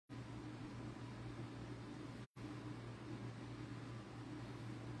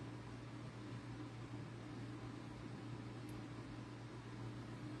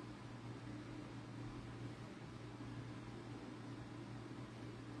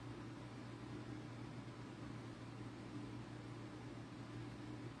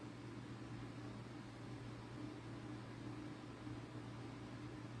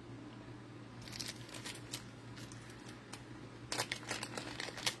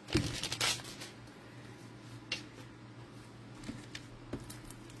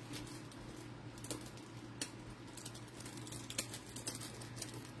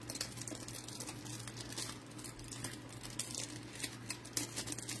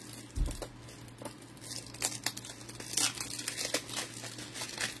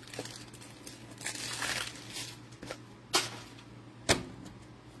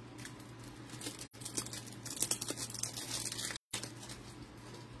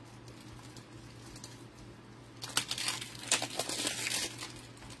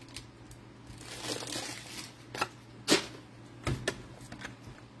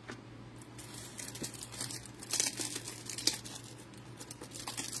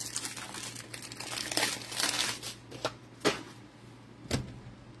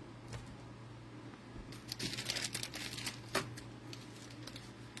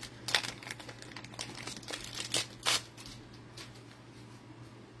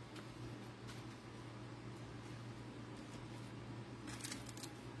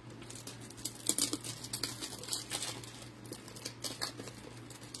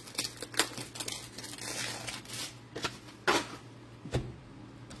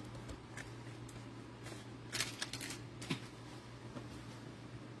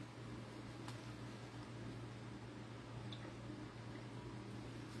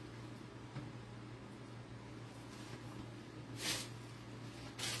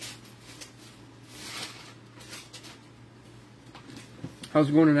How's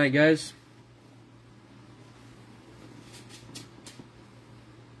it going tonight, guys?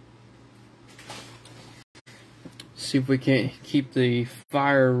 See if we can't keep the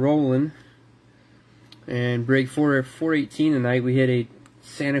fire rolling. And break 418 tonight, we hit a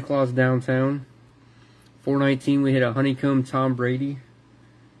Santa Claus Downtown. 419, we hit a Honeycomb Tom Brady.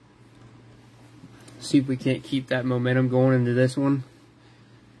 See if we can't keep that momentum going into this one.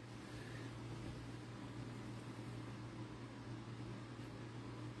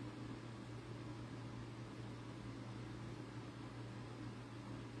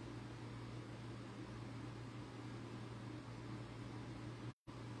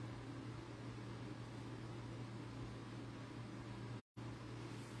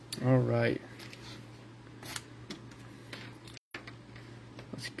 All right.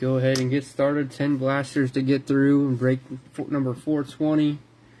 Let's go ahead and get started. 10 blasters to get through and break number 420.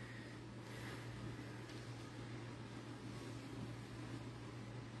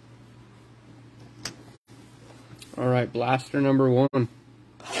 All right, blaster number 1.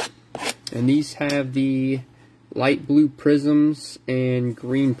 And these have the light blue prisms and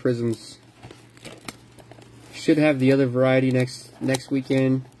green prisms. Should have the other variety next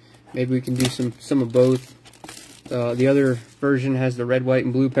weekend. Maybe we can do some of both. The other version has the red, white,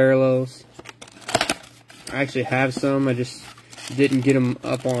 and blue parallels. I actually have some. I just didn't get them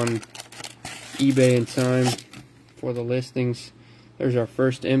up on eBay in time for the listings. There's our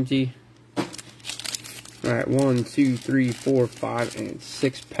first empty. Alright, 1, 2, 3, 4, 5, and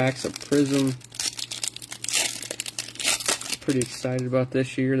 6 packs of Prizm. Pretty excited about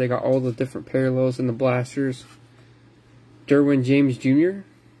this year. They got all the different parallels in the blasters. Derwin James Jr.,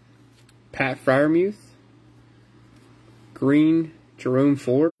 Pat Freiermuth, green Jerome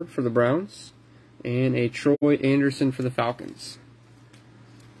Ford for the Browns, and a Troy Anderson for the Falcons.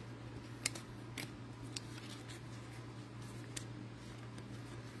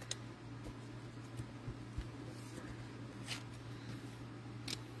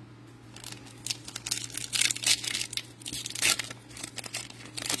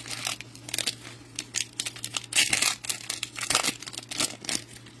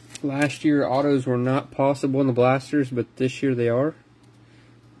 Last year, autos were not possible in the blasters, but this year they are.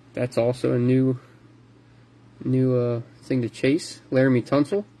 That's also a new thing to chase. Laramie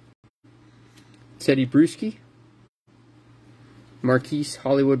Tunsil, Teddy Bruschi, Marquise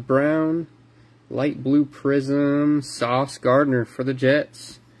Hollywood Brown, light blue prism, Sauce Gardner for the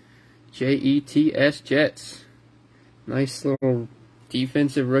Jets. Jets Jets. Nice little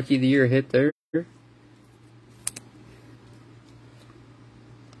defensive rookie of the year hit there.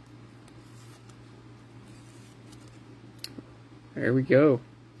 There we go.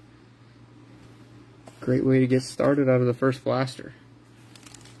 Great way to get started out of the first blaster.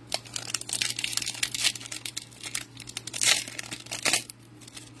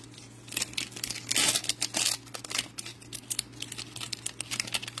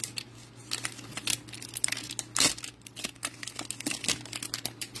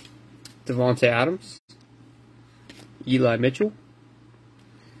 Devontae Adams, Eli Mitchell,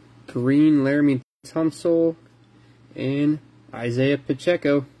 green Laramie Tunsil, and Isaiah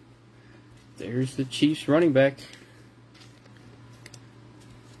Pacheco. There's the Chiefs running back.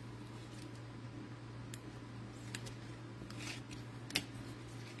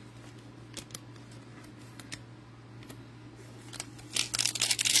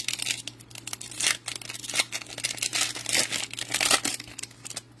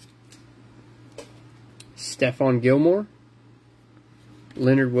 Stephon Gilmore,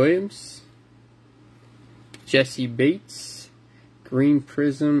 Leonard Williams, Jesse Bates. Green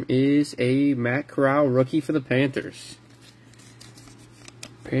Prizm is a Matt Corral rookie for the Panthers.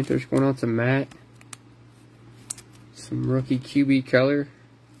 Panthers going out to Matt. Some rookie QB color.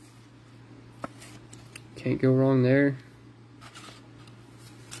 Can't go wrong there.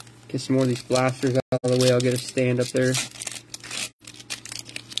 Get some more of these blasters out of the way. I'll get a stand up there.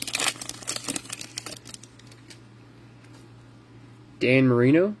 Dan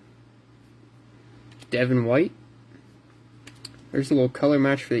Marino. Devin White. There's a little color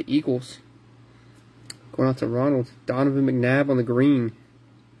match for the Eagles. Going out to Ronald. Donovan McNabb on the green.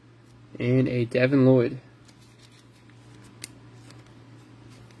 And a Devin Lloyd.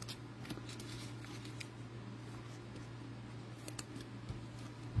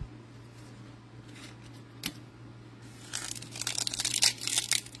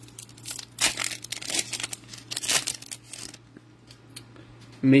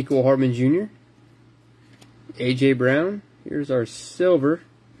 Mecole Hardman Jr. A.J. Brown. Here's our silver.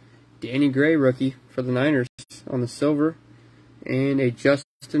 Danny Gray rookie for the Niners on the silver. And a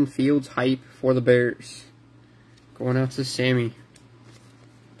Justin Fields hype for the Bears. Going out to Sammy.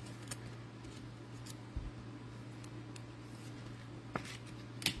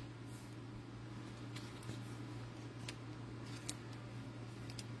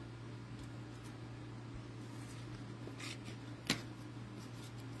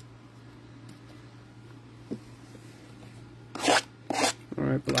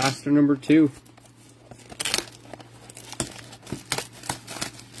 Alright, blaster number 2.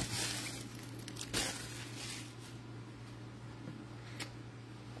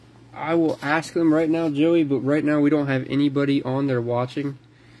 I will ask them right now, Joey, but right now we don't have anybody on there watching.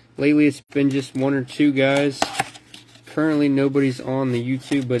 Lately it's been just 1 or 2 guys. Currently nobody's on the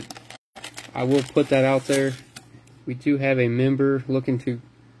YouTube, but I will put that out there. We do have a member looking to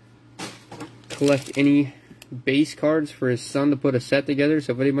collect any base cards for his son to put a set together.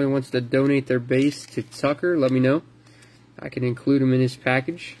 So if anybody wants to donate their base to Tucker, let me know. I can include him in his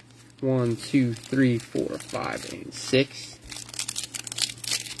package. 1, 2, 3, 4, 5, and 6.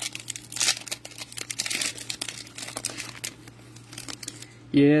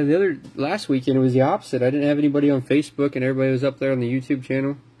 Yeah, last weekend it was the opposite. I didn't have anybody on Facebook and everybody was up there on the YouTube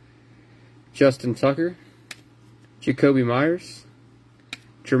channel. Justin Tucker, Jacoby Myers,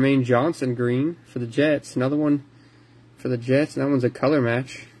 Jermaine Johnson green for the Jets. Another one for the Jets, and that one's a color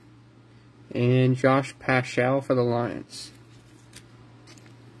match. And Josh Paschal for the Lions.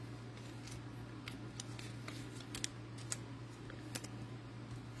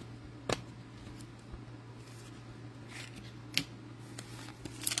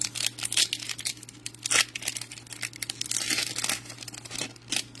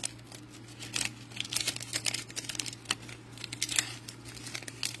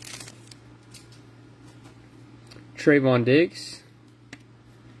 Trayvon Diggs,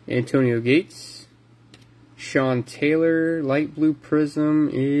 Antonio Gates, Sean Taylor. Light blue prism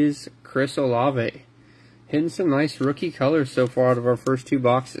is Chris Olave. Hitting some nice rookie colors so far out of our first 2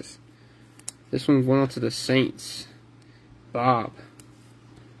 boxes. This one went out to the Saints. Bob.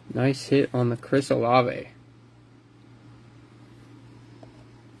 Nice hit on the Chris Olave.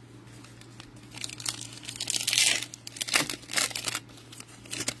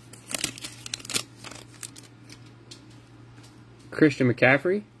 Christian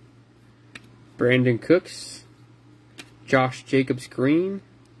McCaffrey, Brandon Cooks, Josh Jacobs green,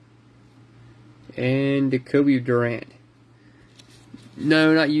 and Jacoby Durant.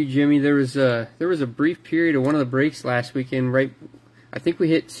 No, not you, Jimmy. There was a brief period of one of the breaks last weekend. Right, I think we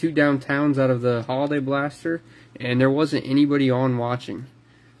hit 2 downtowns out of the holiday blaster, and there wasn't anybody on watching,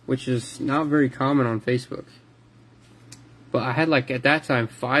 which is not very common on Facebook. But I had, like, at that time,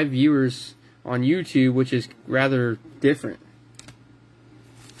 5 viewers on YouTube, which is rather different.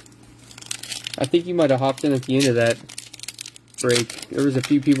 I think you might have hopped in at the end of that break. There was a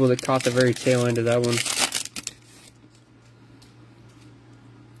few people that caught the very tail end of that one.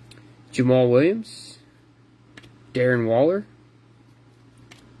 Jamal Williams, Darren Waller,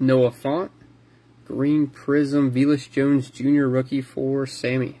 Noah Fant, green prism, Velus Jones Jr. rookie for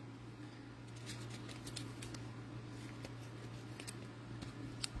Sammy.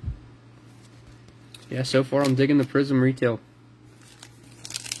 Yeah, so far I'm digging the prism retail.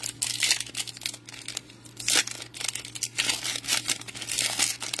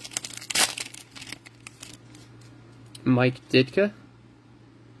 Mike Ditka,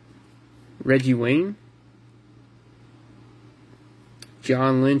 Reggie Wayne,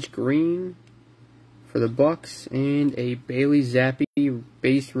 John Lynch green for the Bucks, and a Bailey Zappi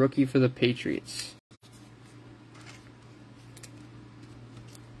base rookie for the Patriots.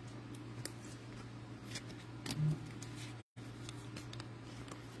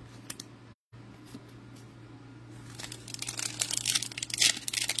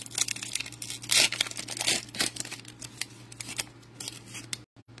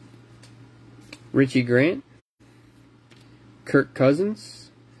 Richie Grant, Kirk Cousins,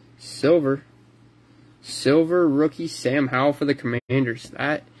 silver rookie Sam Howell for the Commanders.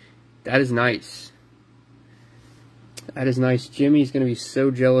 That is nice. That is nice. Jimmy's going to be so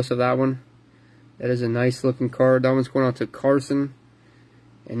jealous of that one. That is a nice looking card. That one's going out to Carson.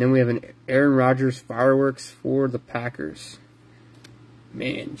 And then we have an Aaron Rodgers fireworks for the Packers.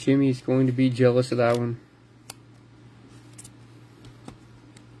 Man, Jimmy's going to be jealous of that one.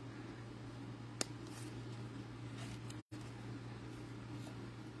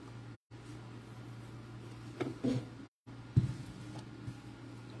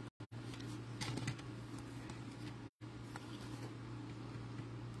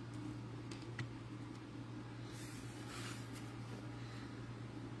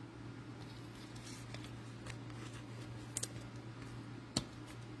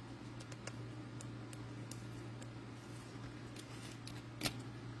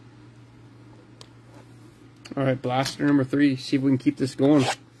 Alright, blaster number 3. See if we can keep this going.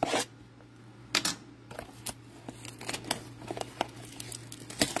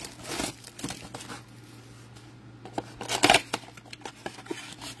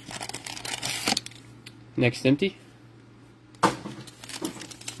 Next empty.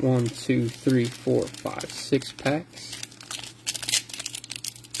 1, 2, 3, 4, 5, 6 packs.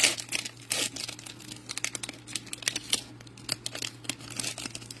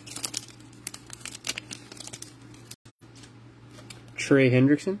 Trey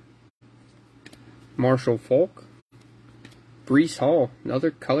Hendrickson, Marshall Falk, Breece Hall, another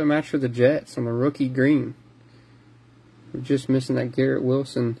color match for the Jets on the rookie green. We're just missing that Garrett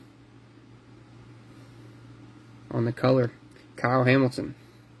Wilson on the color. Kyle Hamilton.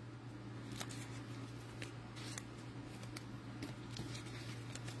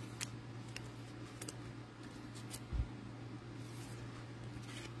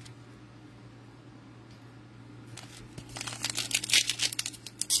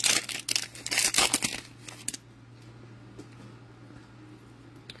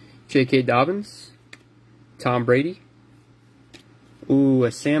 J.K. Dobbins, Tom Brady. Ooh,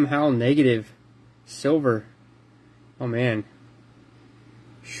 a Sam Howell negative, silver. Oh man.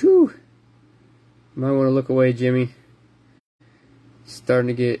 Shoo. Might want to look away, Jimmy. Starting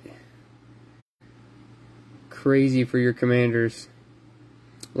to get crazy for your Commanders.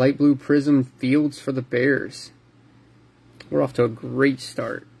 Light blue Prizm Fields for the Bears. We're off to a great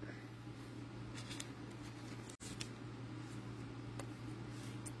start.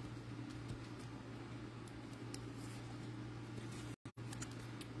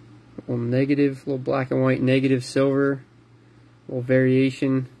 Little negative, little black and white negative silver, little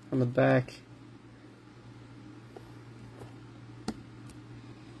variation on the back.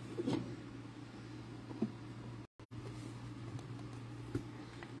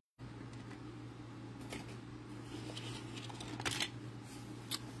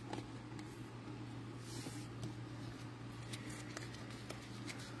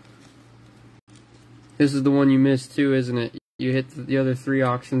 This is the one you missed too, isn't it? You hit the other 3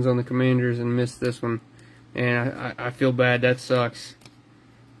 auctions on the Commanders and missed this one. And I feel bad. That sucks.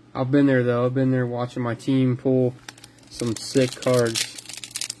 I've been there, though. I've been there watching my team pull some sick cards.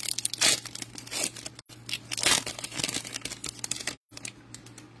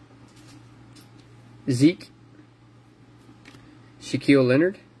 Zeke. Shaquille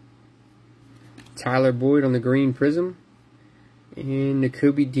Leonard. Tyler Boyd on the green Prizm. And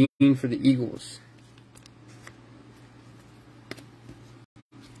Nakobe Dean for the Eagles.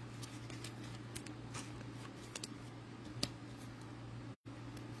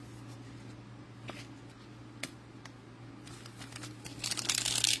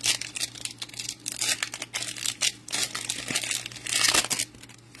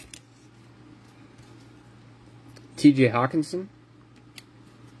 T.J. Hawkinson,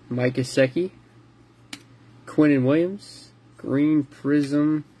 Mike Gesicki, Quinnen Williams, green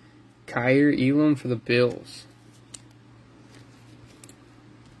Prizm, Kyer Elam for the Bills.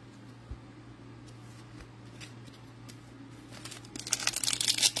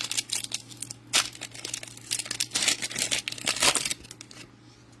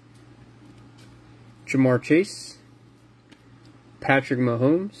 Jamar Chase, Patrick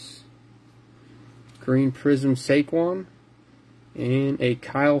Mahomes, green Prizm Saquon, and a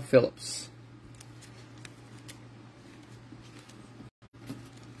Kyle Phillips.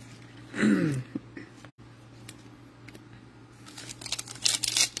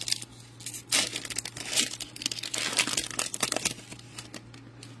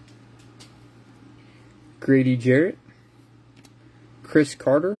 Grady Jarrett, Chris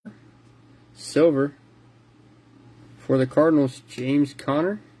Carter, silver for the Cardinals, James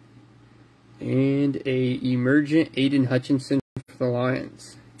Conner, and a emergent Aiden Hutchinson for the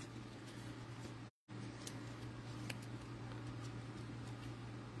Lions.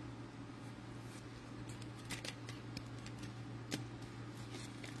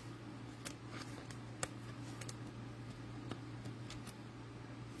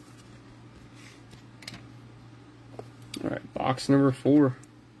 All right, box number 4.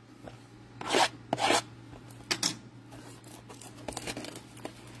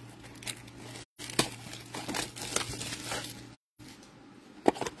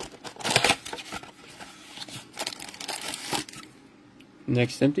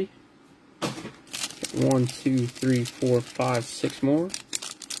 Next empty. 1, 2, 3, 4, 5, 6 more.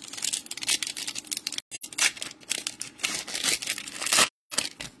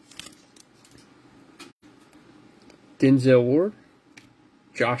 Denzel Ward,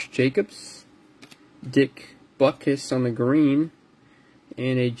 Josh Jacobs, Dick Butkus on the green,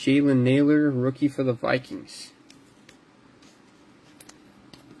 and a Jalen Naylor rookie for the Vikings.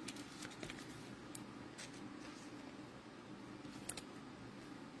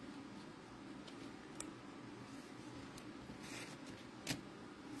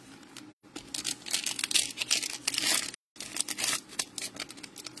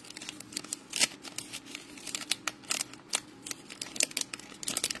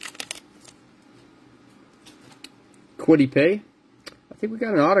 Quiddy Pay. I think we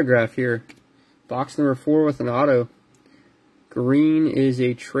got an autograph here. Box number 4 with an auto. Green is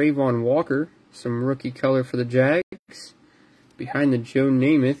a Trayvon Walker. Some rookie color for the Jags. Behind the Joe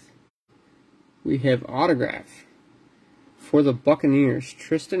Namath, we have autograph for the Buccaneers,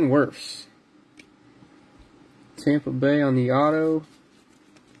 Tristan Wirfs. Tampa Bay on the auto.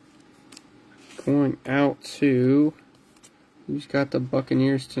 Going out to, who's got the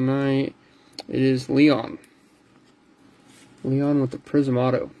Buccaneers tonight? It is Leon. Leon with the Prizm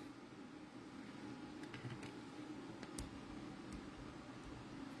auto.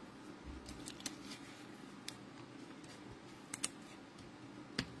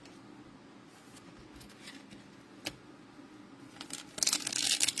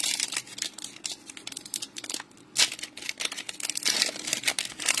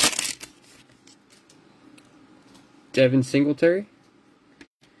 Devin Singletary,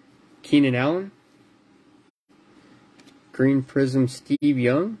 Keenan Allen, Green Prizm Steve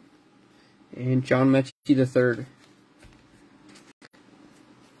Young, and John Mechie III.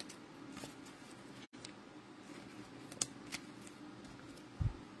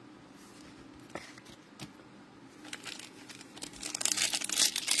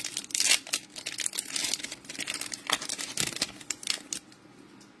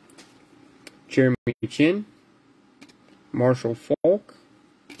 Jeremy Chin, Marshall Faulk,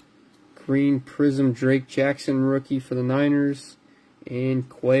 Green Prizm Drake Jackson rookie for the Niners, and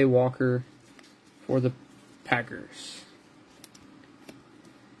Quay Walker for the Packers.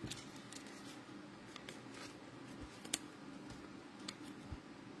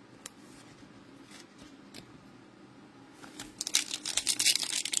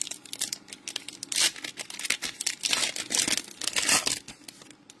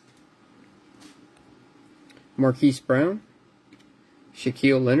 Marquise Brown,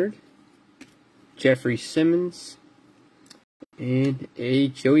 Shaquille Leonard, Jeffrey Simmons, and a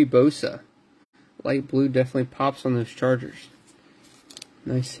Joey Bosa. Light blue definitely pops on those Chargers.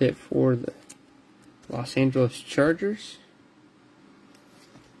 Nice hit for the Los Angeles Chargers.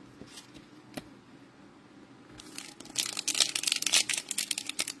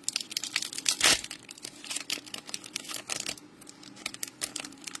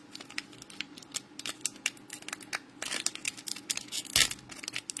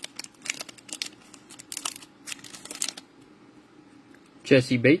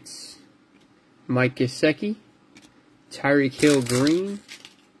 Jesse Bates, Mike Gesicki, Tyreek Hill green,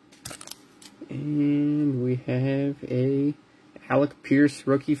 and we have a Alec Pierce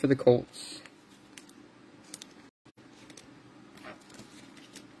rookie for the Colts.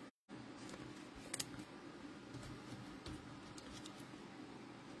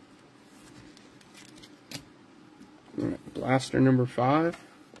 Blaster number 5.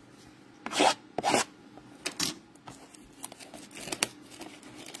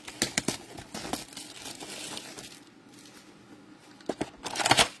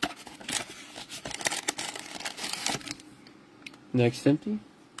 Next empty.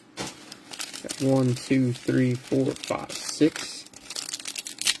 Got 1, 2, 3, 4, 5, 6.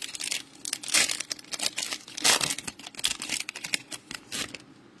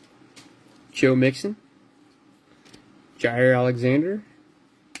 Joe Mixon, Jair Alexander,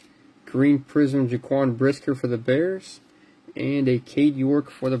 Green Prizm Jaquan Brisker for the Bears, and a Cade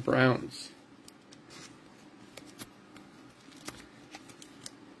York for the Browns.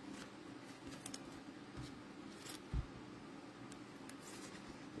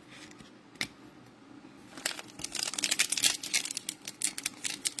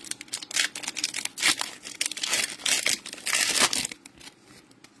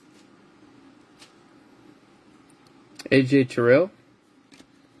 AJ Terrell,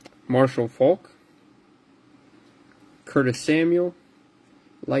 Marshall Faulk, Curtis Samuel,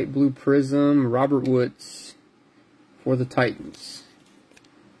 light blue Prizm, Robert Woods for the Titans.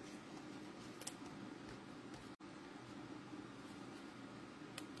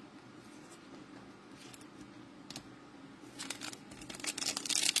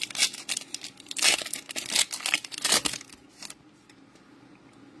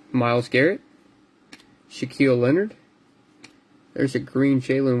 Myles Garrett, Shaquille Leonard. There's a green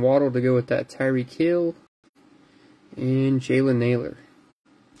Jalen Waddle to go with that Tyreek Hill. And Jalen Naylor.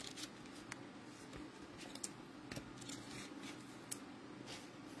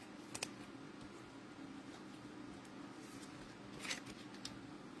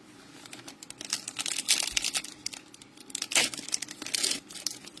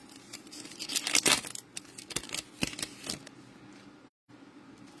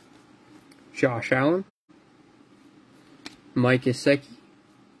 Josh Allen, Mike Gesicki,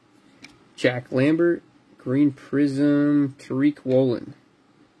 Jack Lambert, Green Prizm, Tariq Woolen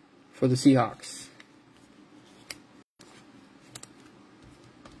for the Seahawks.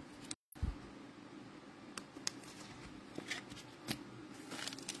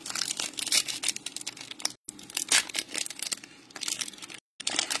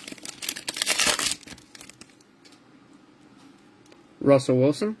 Russell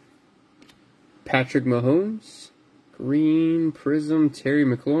Wilson, Patrick Mahomes, Green Prizm, Terry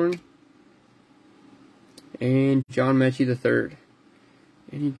McLaurin, and John Mechie III.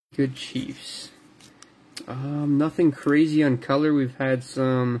 Any good Chiefs? Nothing crazy on color. We've had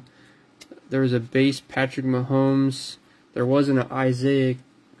some. There was a base Patrick Mahomes. There wasn't an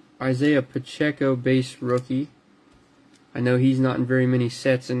Isaiah Pacheco base rookie. I know he's not in very many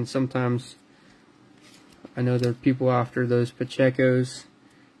sets, and sometimes I know there are people after those Pachecos,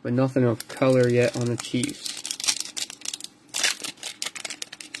 but nothing of color yet on the Chiefs.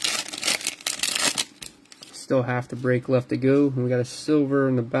 Still half the break left to go. And we got a silver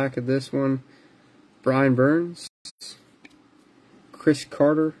in the back of this one. Brian Burns, Chris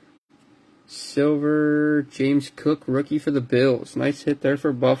Carter, silver, James Cook, rookie for the Bills. Nice hit there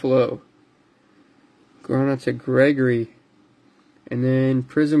for Buffalo. Going out to Gregory. And then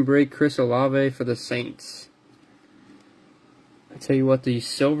Prizm break, Chris Olave for the Saints. I tell you what, these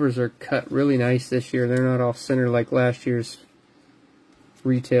silvers are cut really nice this year. They're not off center like last year's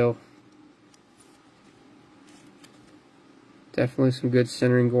retail. Definitely some good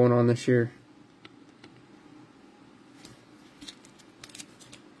centering going on this year.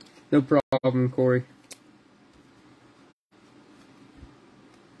 No problem, Corey.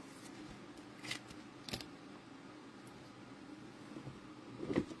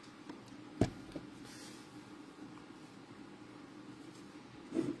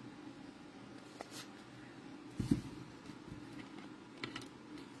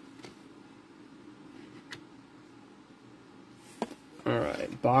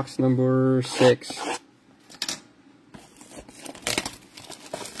 Alright, box number 6.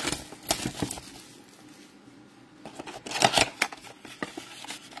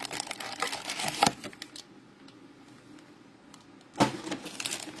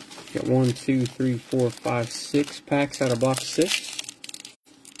 Got 1, 2, 3, 4, 5, 6 packs out of box 6.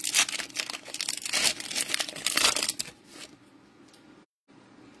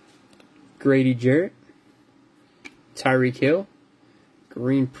 Grady Jarrett, Tyreek Hill,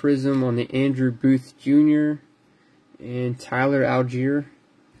 Green Prizm on the Andrew Booth Jr., and Tyler Algier,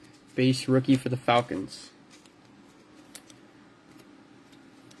 base rookie for the Falcons.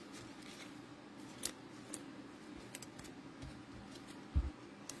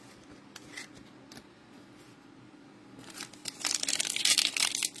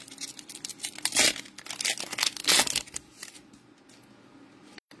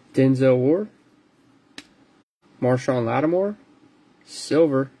 Denzel Ward, Marshawn Lattimore,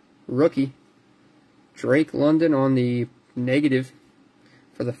 silver, rookie, Drake London on the negative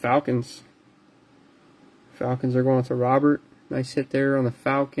for the Falcons. Falcons are going to Robert. Nice hit there on the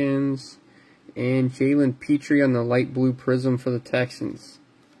Falcons. And Jalen Petrie on the light blue Prizm for the Texans.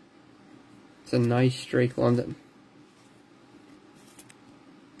 It's a nice Drake London.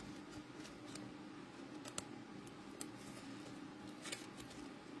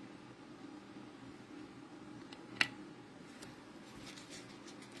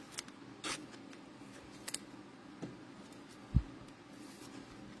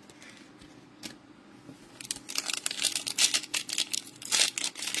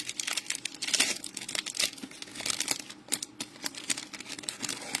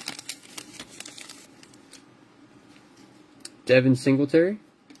 Devin Singletary,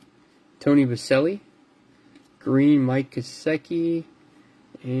 Tony Vaselli, green Mike Gesicki,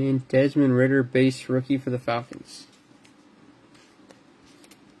 and Desmond Ridder, base rookie for the Falcons.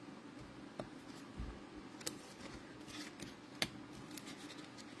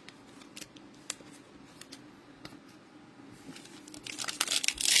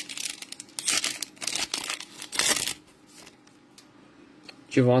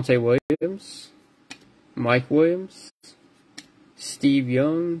 Javonte Williams, Mike Williams, Steve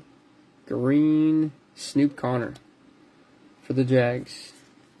Young, green, Snoop Connor for the Jags.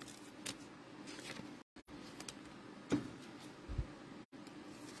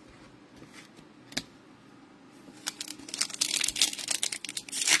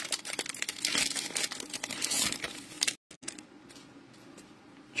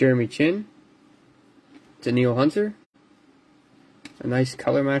 Jeremy Chin, Daniil Hunter, a nice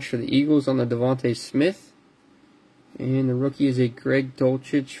color match for the Eagles on the Devontae Smith. And the rookie is a Greg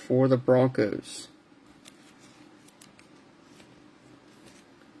Dulcich for the Broncos.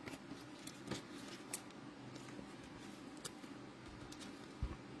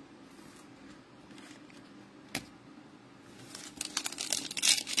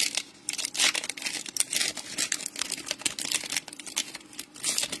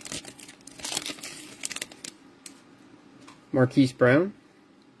 Marquise Brown,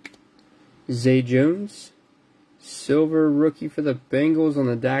 Zay Jones, silver rookie for the Bengals on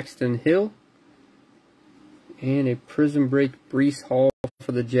the Daxton Hill, and a Prizm break Breece Hall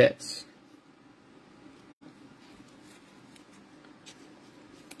for the Jets.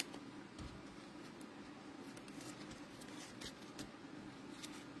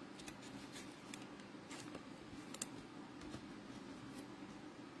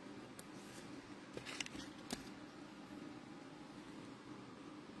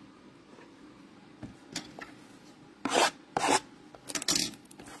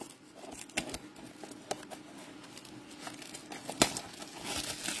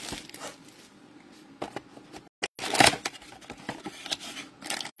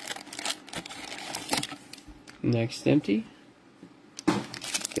 Next empty.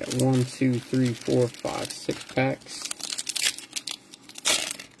 Got 1, 2, 3, 4, 5, 6 packs.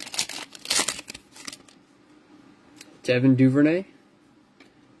 Devin Duvernay,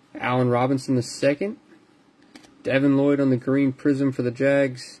 Allen Robinson II, Devin Lloyd on the green Prizm for the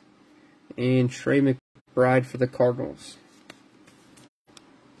Jags, and Trey McBride for the Cardinals.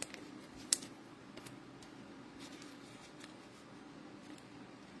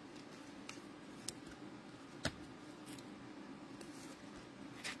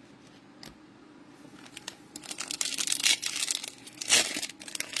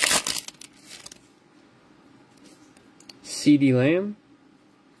 CeeDee Lamb,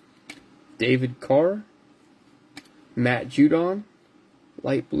 David Carr, Matt Judon,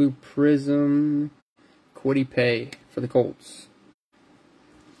 light blue Prizm, Kwity Paye for the Colts.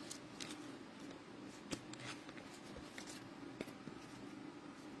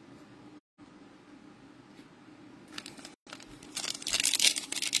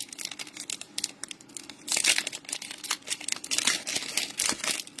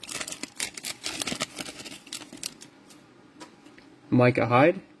 Micah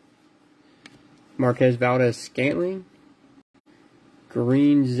Hyde, Marquez Valdez-Scantling,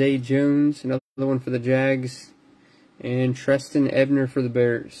 green Zay Jones, another one for the Jags, and Treston Ebner for the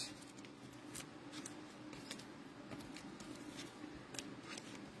Bears.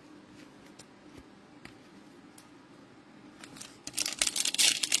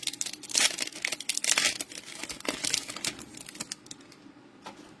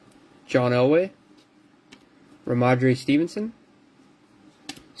 John Elway, Ramondre Stevenson,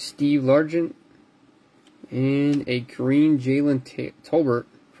 Steve Largent, and a green Jalen Tolbert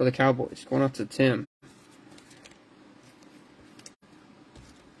for the Cowboys. Going out to Tim.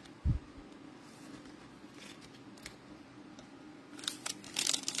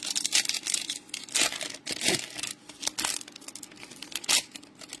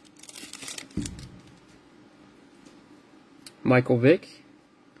 Michael Vick,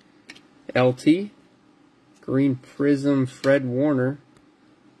 LT, green Prizm Fred Warner.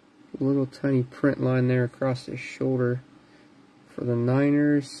 Little tiny print line there across his shoulder for the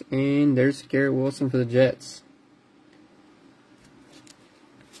Niners. And there's Garrett Wilson for the Jets.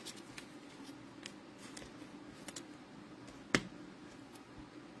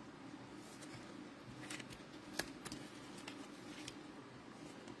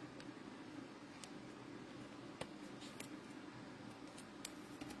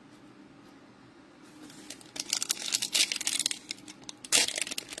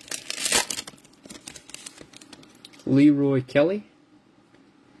 Leroy Kelly,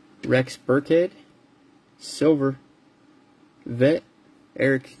 Rex Burkhead, silver, vet,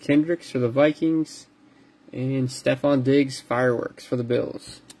 Eric Kendricks for the Vikings, and Stephon Diggs fireworks for the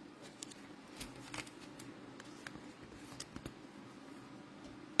Bills.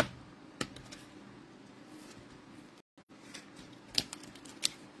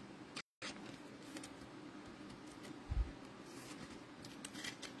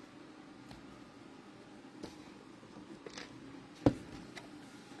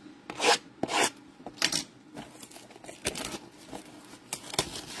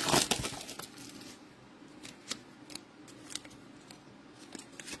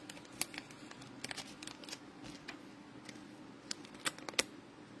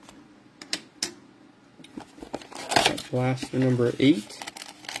 Blaster number 8.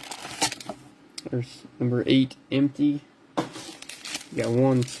 There's number 8 empty. You got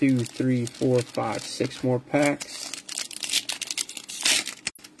 1, 2, 3, 4, 5, 6 more packs.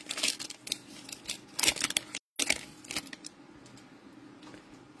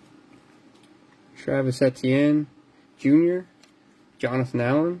 Travis Etienne Jr., Jonathan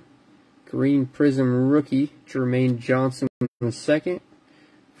Allen, green Prizm rookie Jermaine Johnson II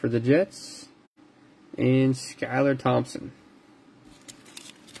for the Jets, and Skylar Thompson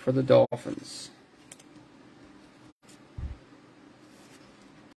for the Dolphins.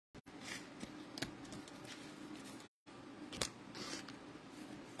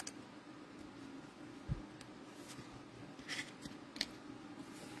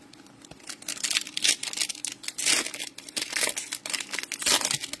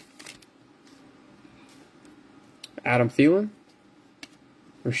 Adam Thielen,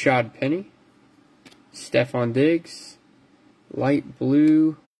 Rashad Penny, Stephon Diggs, light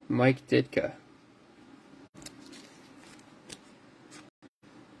blue, Mike Ditka.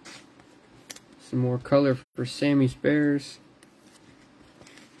 Some more color for Sammy's Bears.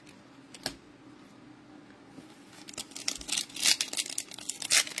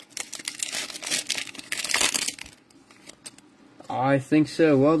 I think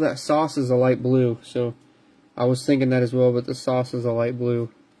so. Well, that sauce is a light blue, so I was thinking that as well, but the sauce is a light blue.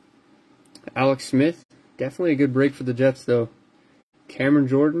 Alex Smith, definitely a good break for the Jets, though. Cameron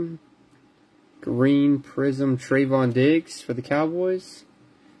Jordan, green Prizm Trayvon Diggs for the Cowboys,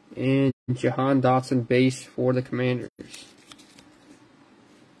 and Jahan Dotson base for the Commanders.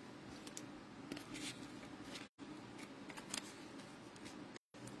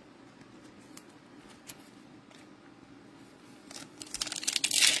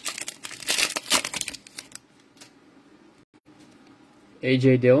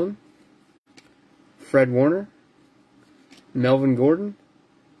 A.J. Dillon, Fred Warner, Melvin Gordon,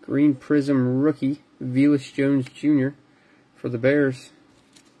 green Prizm rookie Velus Jones Jr. for the Bears.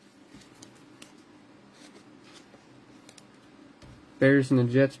 Bears and the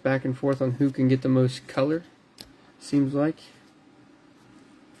Jets back and forth on who can get the most color, seems like.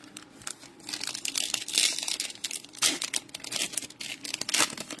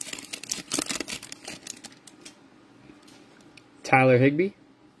 Tyler Higbee,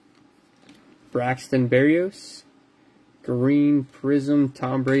 Braxton Berrios, green Prizm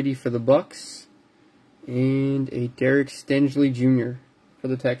Tom Brady for the Bucks, and a Derek Stingley Jr. for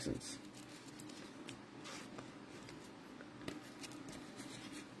the Texans.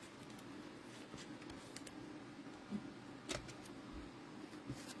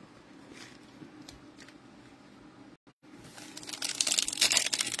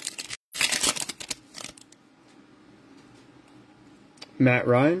 Matt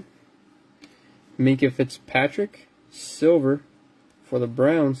Ryan, Minkah Fitzpatrick, silver for the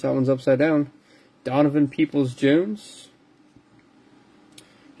Browns. That one's upside down. Donovan Peoples-Jones,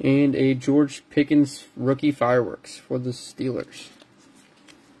 and a George Pickens rookie fireworks for the Steelers.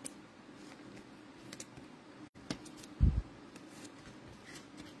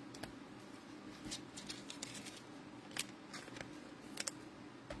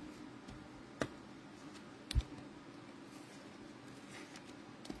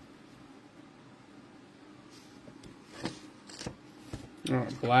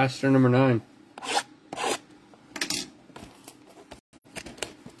 Alright, blaster number 9.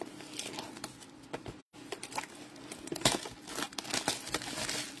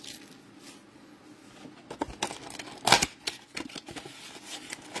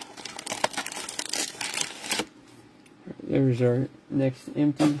 There's our next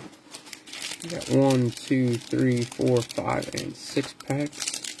empty. We got 1, 2, 3, 4, 5, and 6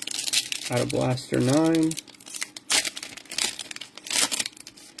 packs out of blaster 9.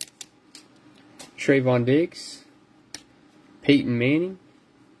 Trayvon Diggs, Peyton Manning,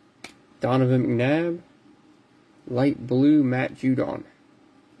 Donovan McNabb, light blue Matt Judon.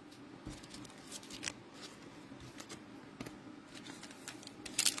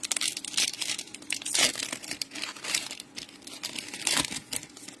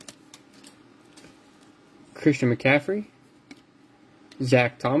 Christian McCaffrey,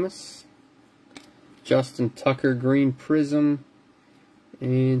 Zach Thomas, Justin Tucker green Prizm,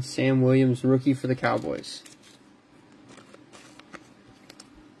 and Sam Williams rookie for the Cowboys.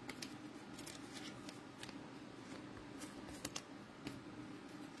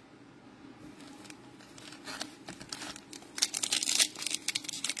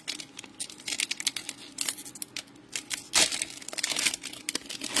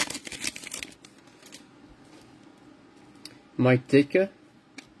 Mike Ditka,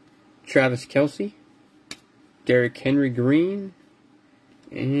 Travis Kelce, Derrick Henry green,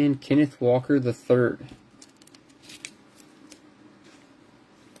 and Kenneth Walker III.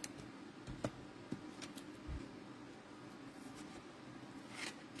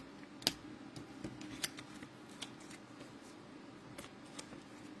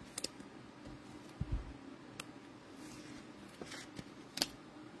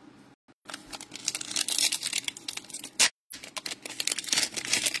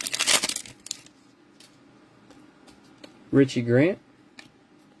 Richie Grant,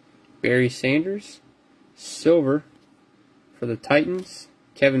 Barry Sanders, silver for the Titans,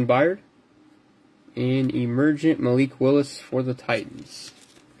 Kevin Byard, and emergent Malik Willis for the Titans.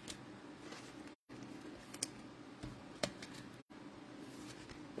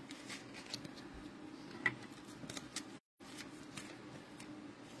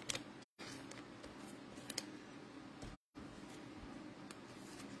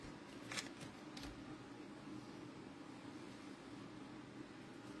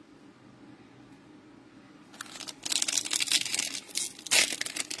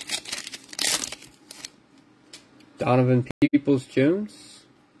 Donovan Peoples-Jones,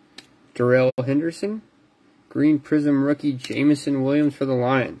 Darrell Henderson, green Prizm rookie Jamison Williams for the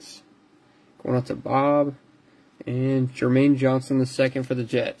Lions. Going out to Bob, and Jermaine Johnson II for the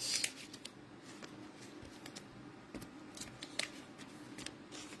Jets.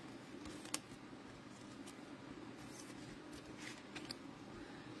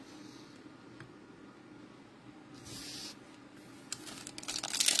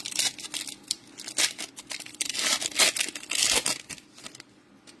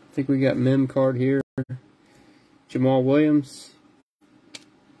 I think we got mem card here. Jamal Williams,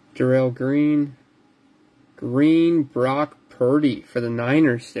 Darrell Green, green Brock Purdy for the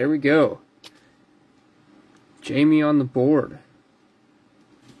Niners. There we go. Jamie on the board.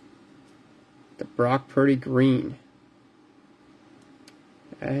 The Brock Purdy green.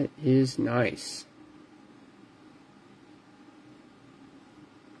 That is nice.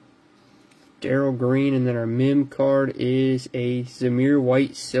 Darrell Green, and then our mem card is a Zamir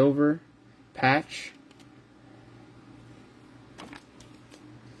White silver patch.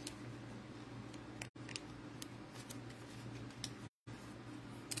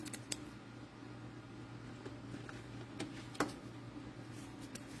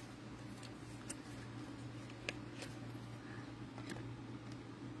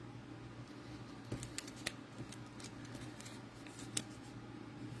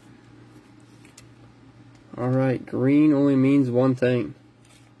 Alright, green only means one thing.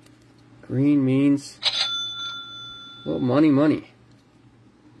 Green means a little money.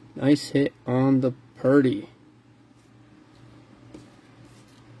 Nice hit on the Purdy.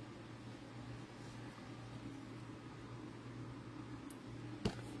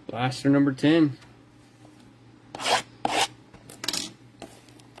 Blaster number 10.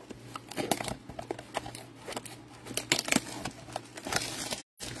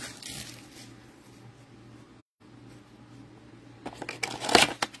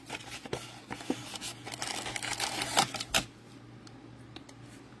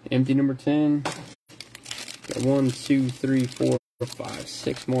 Empty number 10. Got 1, 2, 3, 4, 5,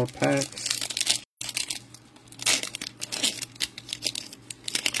 6 more packs.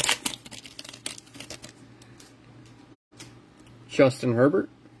 Justin Herbert,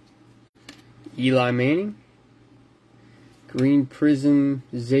 Eli Manning, green Prizm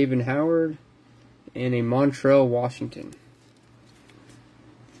Xavier Howard, and a Montrell Washington.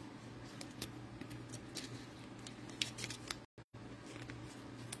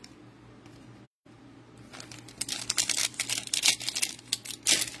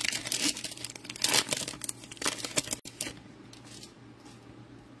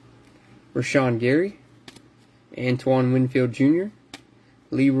 Rashawn Gary, Antoine Winfield Jr.,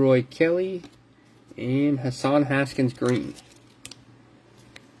 Leroy Kelly, and Hassan Haskins green.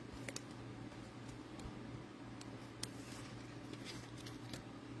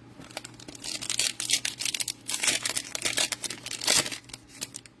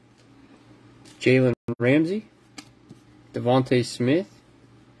 Jalen Ramsey, Devontae Smith,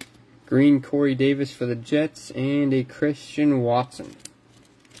 green Corey Davis for the Jets, and a Christian Watson,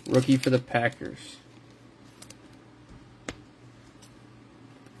 rookie for the Packers.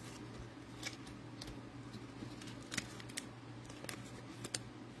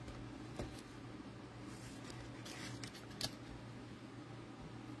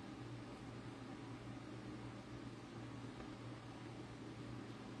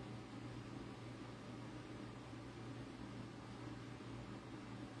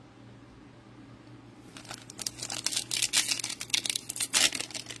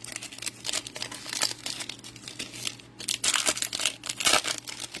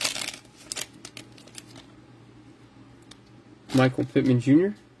 Michael Pittman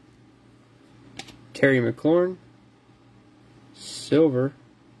Jr., Terry McLaurin, silver,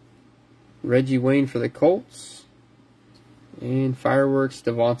 Reggie Wayne for the Colts, and Fireworks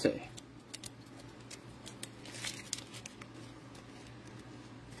Devontae.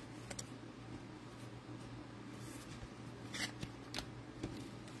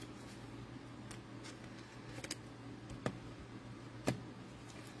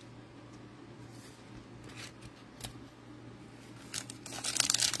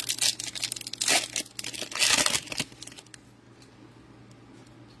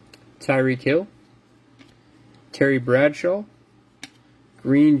 Tyreek Hill, Terry Bradshaw,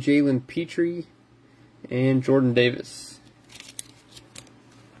 green Jalen Petrie, and Jordan Davis.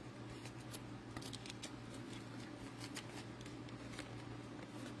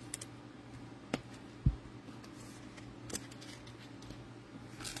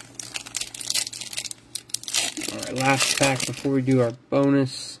 Alright, last pack before we do our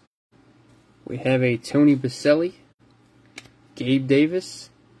bonus. We have a Tony Baselli, Gabe Davis.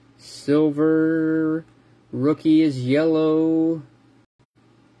 Silver. Rookie is yellow.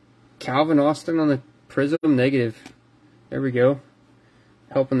 Calvin Austin on the Prizm negative. There we go.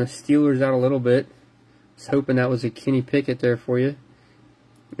 Helping the Steelers out a little bit. Was hoping that was a Kenny Pickett there for you.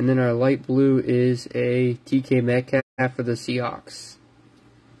 And then our light blue is a DK Metcalf for the Seahawks.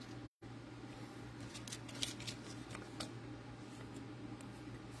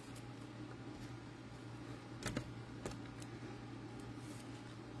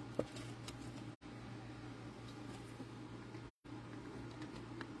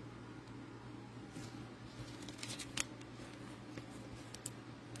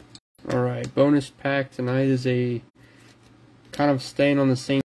 Alright, bonus pack tonight is a kind of staying on the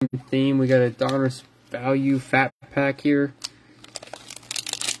same theme. We got a Donruss Value Fat Pack here.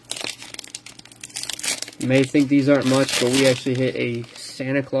 You may think these aren't much, but we actually hit a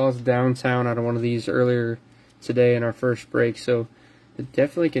Santa Claus Downtown out of one of these earlier today in our first break, so it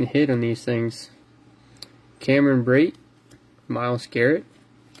definitely can hit on these things. Cameron Brate, Myles Garrett,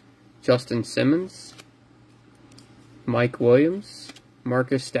 Justin Simmons, Mike Williams,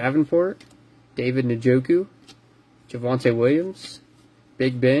 Marcus Davenport, David Njoku, Javonte Williams,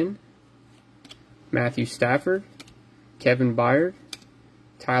 Big Ben, Matthew Stafford, Kevin Byard,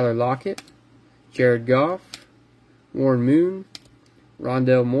 Tyler Lockett, Jared Goff, Warren Moon,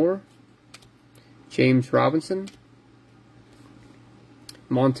 Rondell Moore, James Robinson,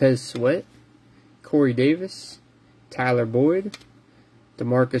 Montez Sweat, Corey Davis, Tyler Boyd,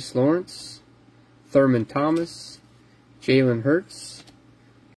 DeMarcus Lawrence, Thurman Thomas, Jalen Hurts,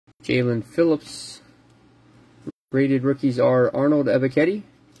 Jalen Phillips. Rated rookies are Arnold Ebiketie,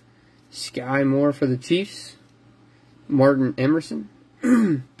 Sky Moore for the Chiefs, Martin Emerson,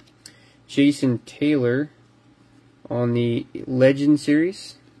 Jason Taylor on the Legend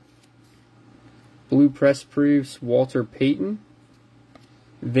Series, Blue Press proofs Walter Payton,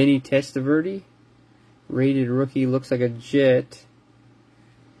 Vinny Testaverde. Rated rookie looks like a Jet.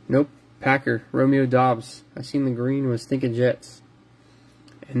 Nope, Packer, Romeo Doubs. I seen the green, was thinking Jets.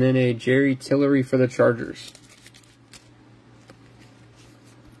 And then a Jerry Tillery for the Chargers.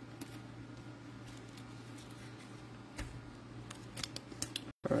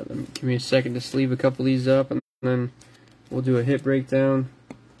 Alright, give me a second to sleeve a couple of these up, and then we'll do a hit breakdown.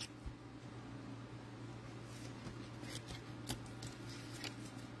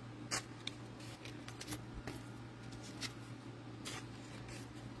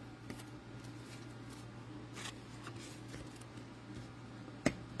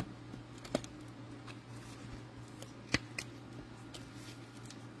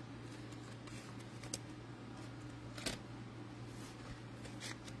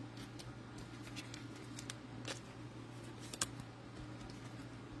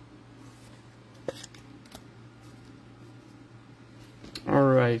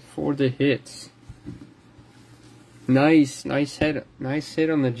 Alright, for the hits. Nice hit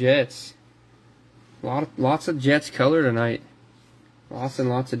on the Jets. Lots of Jets color tonight. Lots and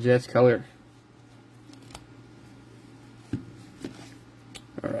lots of Jets color.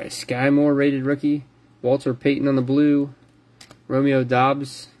 Alright, Sky Moore rated rookie. Walter Payton on the blue. Romeo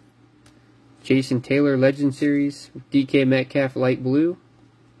Doubs. Jason Taylor Legend Series. DK Metcalf light blue.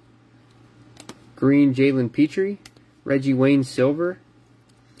 Green Jalen Petrie. Reggie Wayne silver.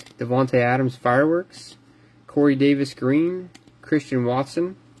 Devontae Adams fireworks. Corey Davis green. Christian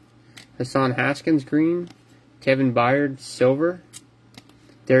Watson. Hassan Haskins green. Kevin Byard silver.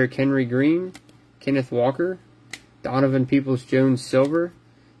 Derrick Henry green. Kenneth Walker. Donovan Peoples-Jones silver.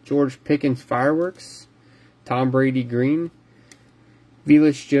 George Pickens fireworks. Tom Brady green.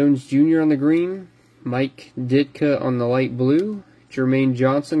 Velus Jones Jr. on the green. Mike Ditka on the light blue. Jermaine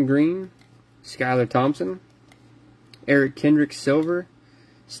Johnson green. Skylar Thompson. Eric Kendricks silver.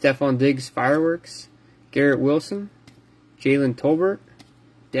 Stephon Diggs fireworks. Garrett Wilson. Jalen Tolbert.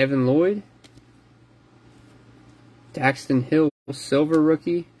 Devin Lloyd. Daxton Hill silver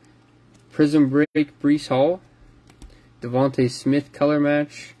rookie. Prizm break Breece Hall. Devontae Smith color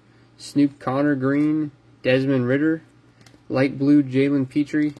match. Snoop Connor green. Desmond Ridder. Light blue Jalen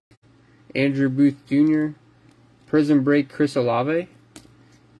Petrie. Andrew Booth Jr. Prizm break Chris Olave.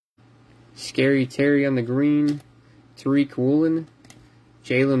 Scary Terry on the green. Tariq Woolen.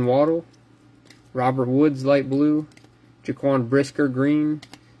 Jalen Waddle. Robert Woods light blue. Jaquan Brisker green.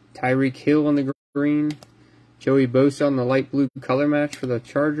 Tyreek Hill on the green. Joey Bosa on the light blue color match for the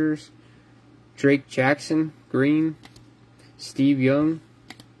Chargers. Drake Jackson green. Steve Young.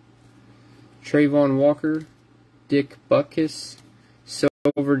 Trayvon Walker. Dick Butkus.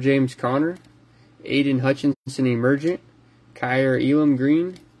 Silver James Conner. Aiden Hutchinson emergent. Kyer Elam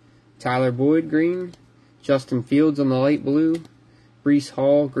green. Tyler Boyd green. Justin Fields on the light blue. Breece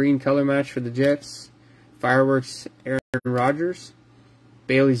Hall, green color match for the Jets. Fireworks, Aaron Rodgers.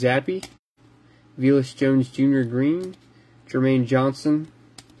 Bailey Zappi. Velus Jones Jr. green. Jermaine Johnson.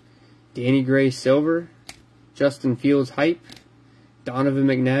 Danny Gray silver. Justin Fields hype. Donovan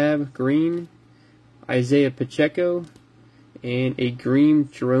McNabb green. Isaiah Pacheco. And a green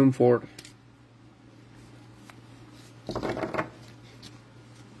Jerome Ford.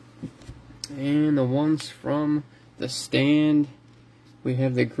 And the ones from the stand, we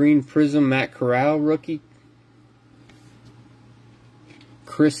have the green Prizm Matt Corral rookie.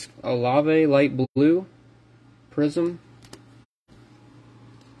 Chris Olave light blue Prizm.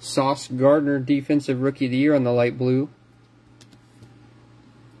 Sauce Gardner defensive rookie of the year on the light blue.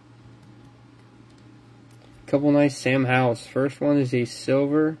 Couple nice Sam Howells. First one is a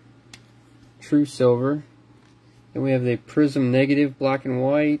silver, true silver. Then we have the Prizm negative black and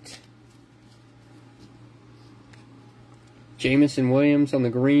white. Jamison Williams on the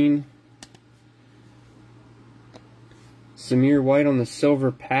green. Zamir White on the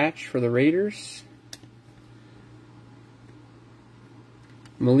silver patch for the Raiders.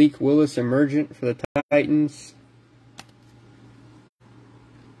 Malik Willis emergent for the Titans.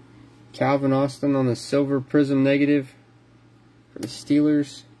 Calvin Austin on the silver Prizm negative for the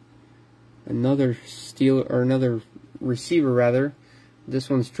Steelers. Another receiver rather. This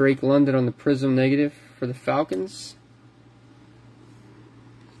one's Drake London on the Prizm negative for the Falcons.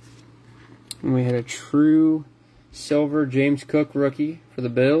 And we had a true silver James Cook rookie for the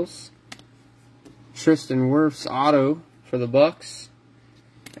Bills. Tristan Wirfs auto for the Bucks.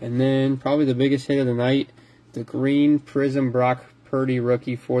 And then probably the biggest hit of the night, the green Prizm Brock Purdy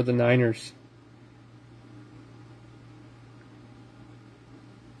rookie for the Niners.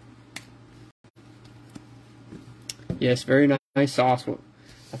 Yes, very nice sauce.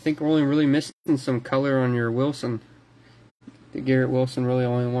 I think we're only really missing some color on your Wilson. The Garrett Wilson really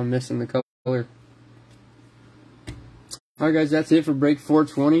only one missing the color. Alright guys, that's it for break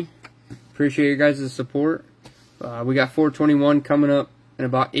 420. Appreciate your guys' support. We got 421 coming up in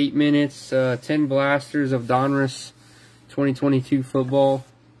about 8 minutes. 10 blasters of Donruss 2022 football.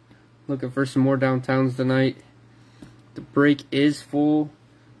 Looking for some more downtowns tonight. The break is full,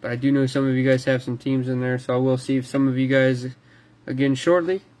 but I do know some of you guys have some teams in there, so I will see some of you guys again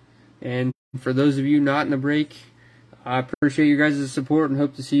shortly. And for those of you not in the break, I appreciate you guys' support and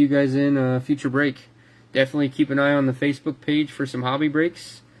hope to see you guys in a future break. Definitely keep an eye on the Facebook page for some hobby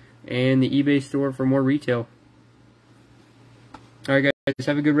breaks and the eBay store for more retail. Alright guys,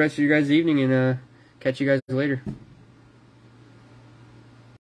 have a good rest of your guys' evening and catch you guys later.